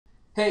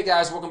Hey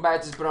guys, welcome back.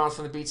 This is Bernard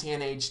from the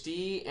BTN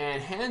HD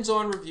and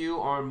hands-on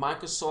review on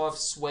Microsoft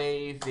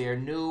Sway, their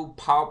new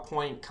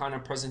PowerPoint kind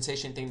of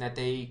presentation thing that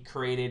they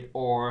created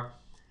or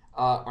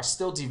are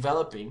still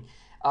developing.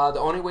 The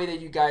only way that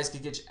you guys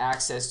can get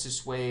access to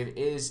Sway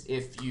is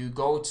if you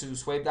go to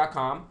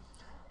sway.com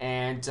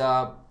and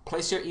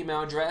place your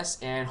email address,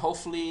 and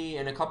hopefully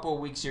in a couple of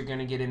weeks you're going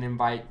to get an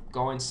invite.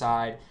 Go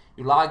inside.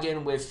 You log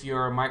in with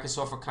your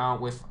Microsoft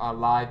account with a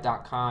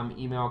live.com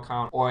email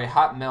account or a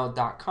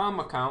hotmail.com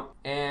account,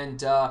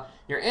 and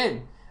you're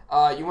in.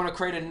 You want to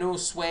create a new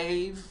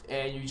Swave,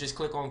 and you just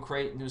click on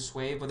create new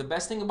Swave. But the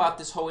best thing about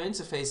this whole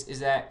interface is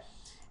that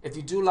if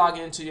you do log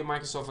into your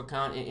Microsoft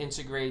account, it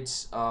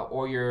integrates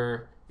all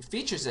your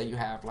features that you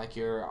have, like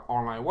your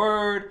online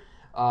Word,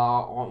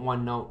 on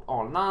OneNote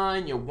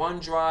Online, your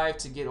OneDrive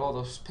to get all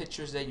those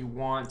pictures that you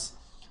want.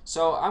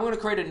 So I'm going to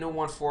create a new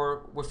one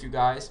with you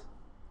guys.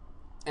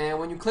 And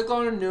when you click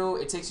on a new,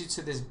 it takes you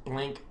to this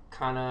blank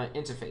kind of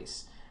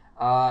interface.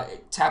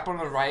 Tap on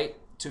the right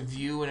to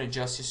view and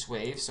adjust your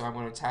Swave. So I'm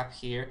going to tap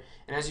here.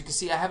 And as you can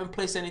see, I haven't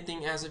placed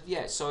anything as of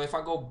yet. So if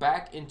I go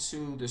back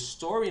into the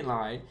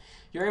storyline,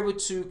 you're able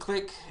to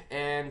click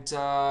and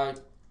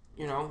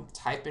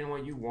type in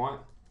what you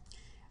want.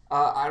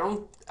 I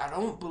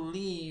don't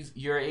believe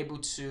you're able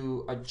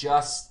to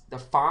adjust the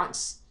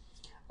fonts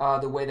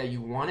the way that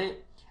you want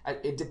it.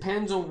 It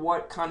depends on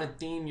what kind of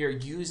theme you're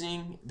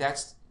using.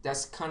 That's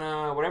kind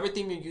of whatever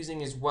theme you're using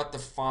is what the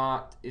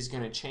font is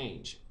going to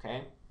change.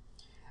 Okay.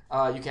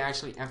 You can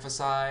actually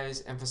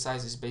emphasize.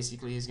 Emphasize is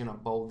basically is going to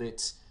bold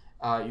it.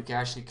 You can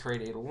actually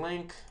create a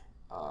link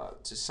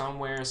to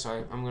somewhere.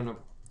 So I'm going to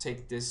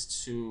take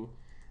this to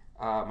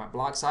my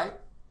blog site.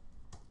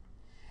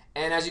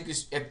 And as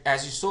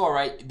you saw,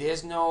 right,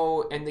 there's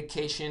no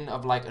indication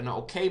of like an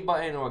OK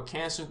button or a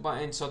cancel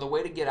button. So the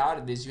way to get out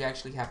of this, you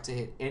actually have to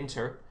hit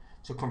enter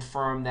to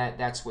confirm that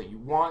that's what you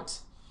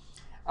want.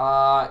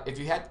 If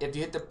you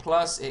hit the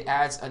plus, it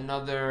adds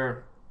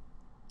another.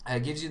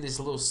 It gives you this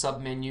little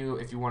sub menu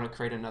if you want to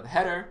create another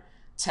header,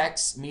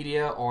 text,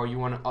 media, or you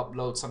want to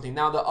upload something.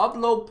 Now the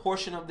upload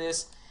portion of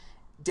this,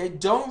 they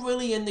don't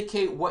really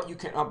indicate what you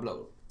can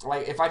upload.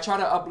 Like if I try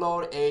to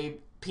upload a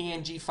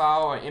PNG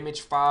file or image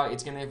file,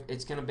 it's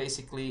gonna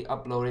basically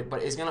upload it,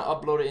 but it's gonna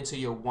upload it into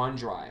your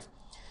OneDrive.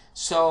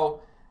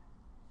 So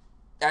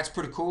that's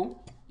pretty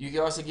cool. You can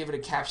also give it a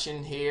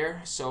caption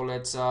here. So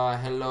let's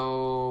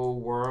hello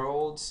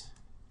world.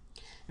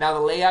 Now the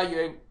layout,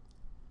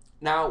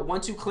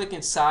 once you click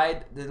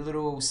inside the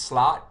little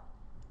slot,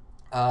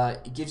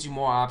 it gives you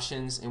more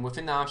options, and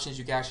within the options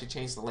you can actually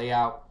change the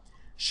layout,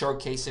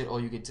 showcase it, or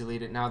you can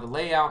delete it. Now the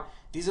layout,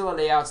 these are the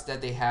layouts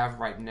that they have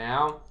right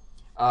now.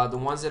 The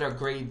ones that are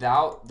grayed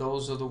out,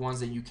 those are the ones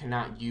that you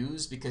cannot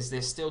use because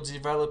they're still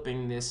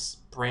developing this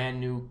brand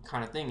new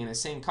kind of thing, and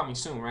it's saying coming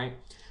soon, right?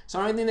 So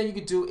the only thing that you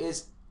could do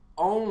is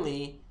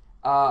only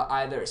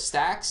either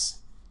stacks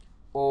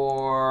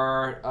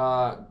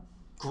or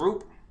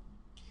group,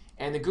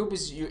 and the group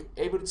is you're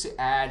able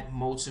to add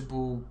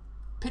multiple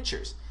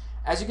pictures.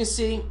 As you can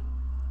see,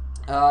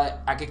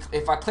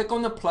 if I click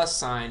on the plus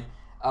sign,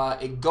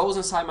 it goes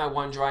inside my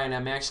OneDrive, and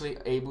I'm actually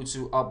able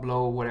to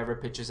upload whatever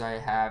pictures I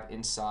have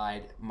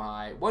inside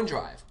my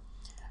OneDrive.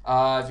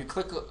 If you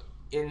click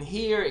in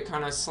here, it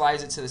kind of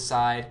slides it to the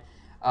side.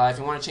 If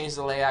you want to change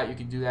the layout, you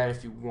can do that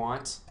if you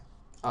want.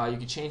 You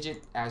can change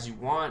it as you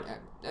want.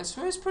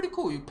 It's pretty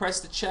cool. You press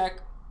the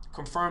check,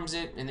 confirms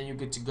it, and then you're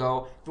good to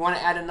go. If you want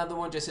to add another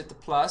one, just hit the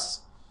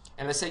plus.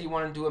 And let's say you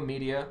want to do a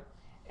media,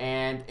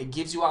 and it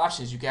gives you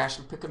options. You can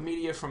actually pick a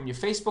media from your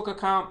Facebook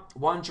account,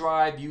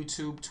 OneDrive,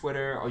 YouTube,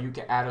 Twitter, or you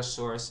can add a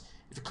source.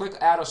 If you click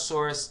add a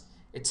source,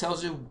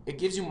 it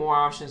gives you more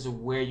options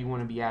of where you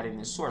want to be adding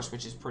the source,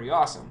 which is pretty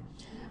awesome.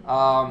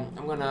 I'm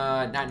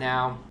gonna, not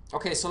now.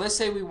 Okay, so let's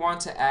say we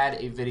want to add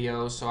a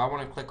video. So I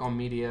want to click on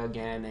media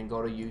again and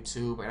go to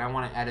YouTube, and I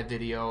want to add a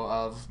video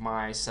of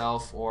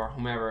myself or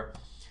whomever.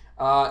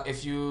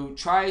 If you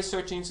try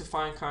searching to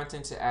find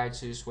content to add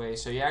to this way,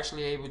 so you're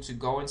actually able to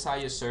go inside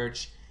your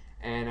search,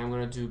 and I'm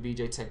gonna do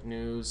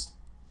BJTechNews,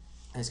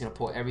 and it's gonna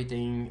pull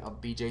everything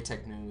of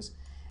BJTechNews,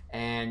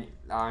 and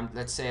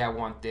let's say I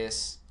want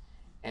this,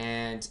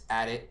 and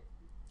add it,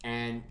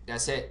 and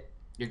that's it.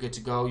 You're good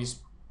to go. You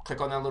click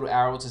on that little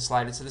arrow to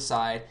slide it to the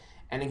side,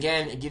 and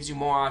again it gives you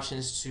more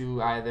options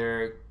to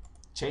either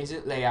change the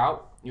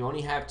layout. You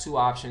only have two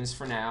options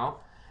for now.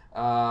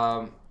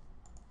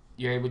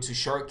 You're able to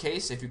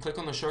showcase. If you click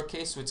on the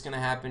showcase, what's going to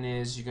happen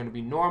is you're going to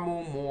be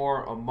normal,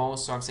 more, or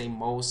most. So I'm saying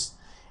most,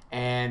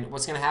 and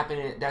what's going to happen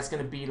is that's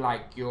going to be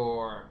like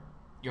your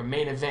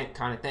main event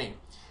kind of thing.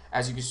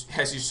 As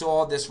you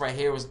saw, this right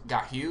here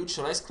got huge.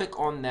 So let's click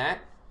on that,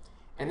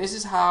 and this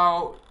is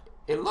how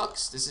it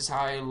looks. This is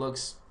how it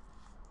looks.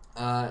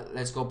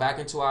 Let's go back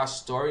into our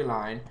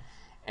storyline,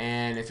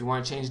 and if you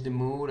want to change the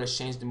mood, let's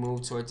change the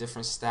mood to a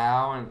different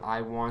style, and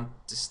I want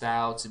the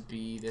style to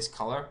be this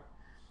color.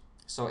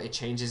 So it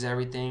changes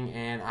everything,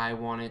 and I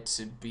want it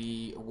to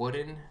be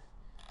wooden.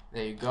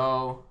 There you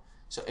go.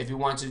 So if you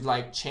want to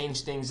like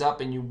change things up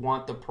and you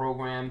want the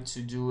program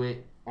to do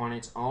it on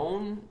its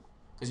own,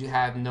 because you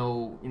have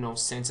no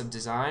sense of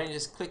design,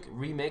 just click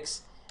remix,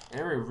 and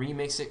it will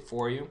remix it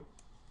for you,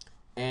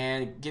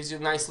 and it gives you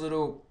a nice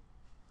little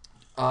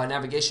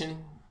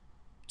navigation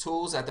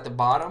tools at the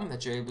bottom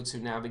that you're able to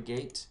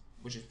navigate,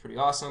 which is pretty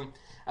awesome.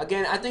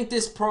 Again, I think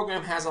this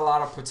program has a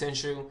lot of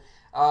potential.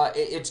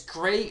 It's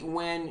great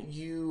when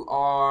you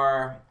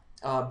are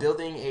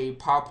building a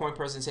PowerPoint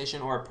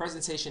presentation or a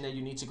presentation that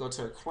you need to go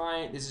to a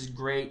client. This is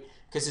great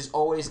because it's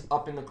always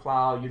up in the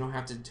cloud. You don't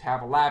have to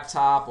have a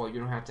laptop, or you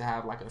don't have to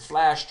have like a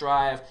flash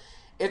drive.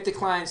 If the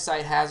client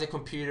site has a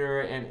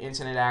computer and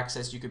internet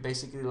access, you could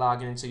basically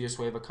log into your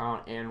Swave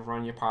account and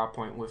run your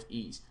PowerPoint with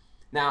ease.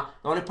 Now,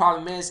 the only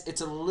problem is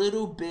it's a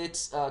little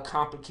bit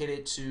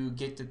complicated to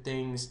get the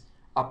things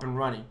up and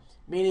running.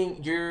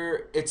 Meaning,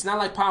 it's not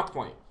like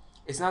PowerPoint.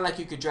 It's not like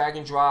you could drag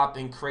and drop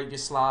and create your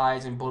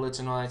slides and bullets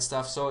and all that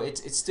stuff. So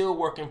it's still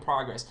work in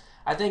progress.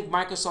 I think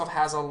Microsoft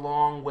has a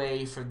long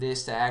way for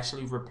this to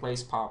actually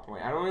replace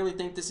PowerPoint. I don't really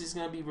think this is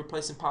going to be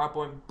replacing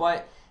PowerPoint,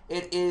 but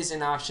it is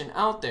an option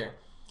out there.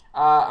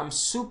 I'm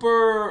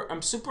super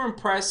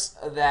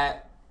impressed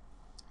that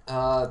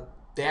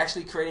they're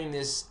actually creating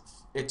this.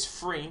 It's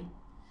free.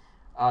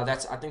 I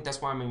think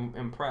that's why I'm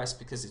impressed,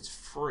 because it's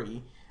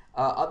free.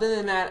 Other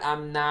than that,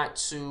 I'm not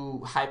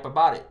too hype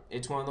about it.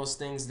 It's one of those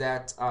things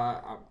that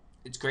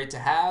it's great to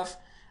have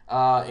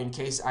in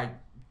case I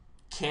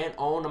can't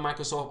own a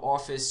Microsoft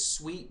Office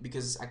suite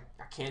because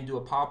I can't do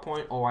a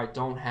PowerPoint, or I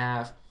don't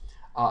have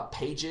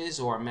Pages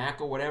or a Mac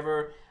or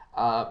whatever.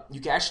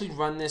 You can actually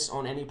run this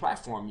on any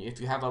platform. If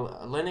you have a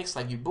Linux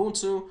like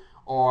Ubuntu,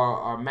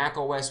 or Mac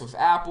OS with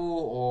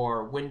Apple,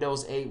 or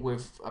Windows 8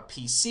 with a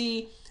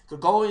PC, you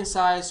could go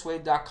inside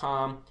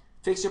Swave.com,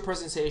 fix your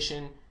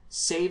presentation,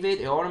 save it.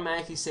 It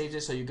automatically saves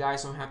it, so you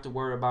guys don't have to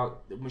worry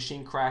about the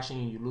machine crashing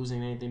and you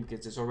losing anything,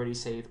 because it's already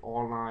saved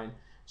online,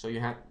 so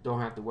you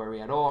don't have to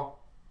worry at all.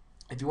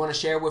 If you want to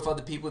share it with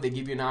other people, they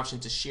give you an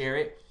option to share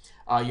it.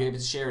 You're able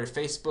to share it to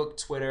Facebook,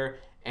 Twitter,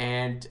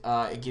 and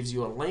it gives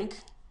you a link,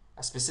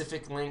 a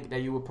specific link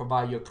that you will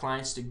provide your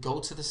clients to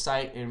go to the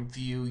site and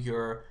view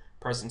your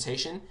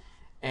presentation.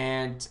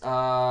 And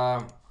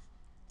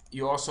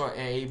you also are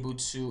able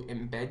to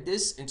embed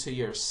this into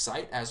your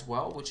site as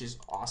well, which is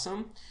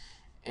awesome.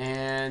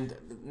 And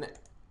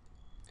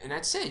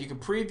that's it. You can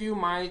preview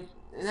my,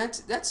 and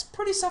that's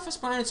pretty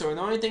self-explanatory.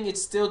 The only thing,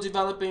 it's still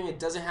developing. It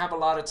doesn't have a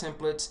lot of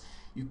templates.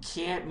 You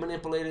can't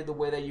manipulate it the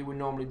way that you would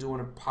normally do in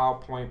a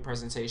PowerPoint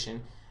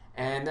presentation.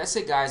 And that's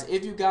it, guys.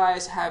 If you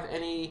guys have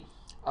any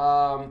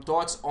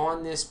thoughts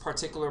on this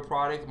particular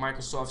product,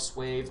 Microsoft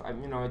Swave,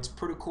 it's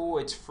pretty cool.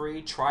 It's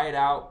free. Try it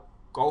out.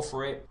 Go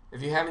for it.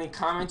 If you have any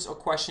comments or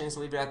questions,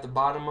 leave it at the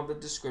bottom of the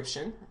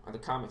description or the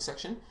comment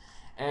section.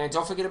 And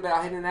don't forget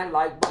about hitting that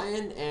like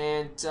button,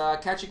 and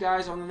catch you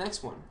guys on the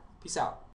next one. Peace out.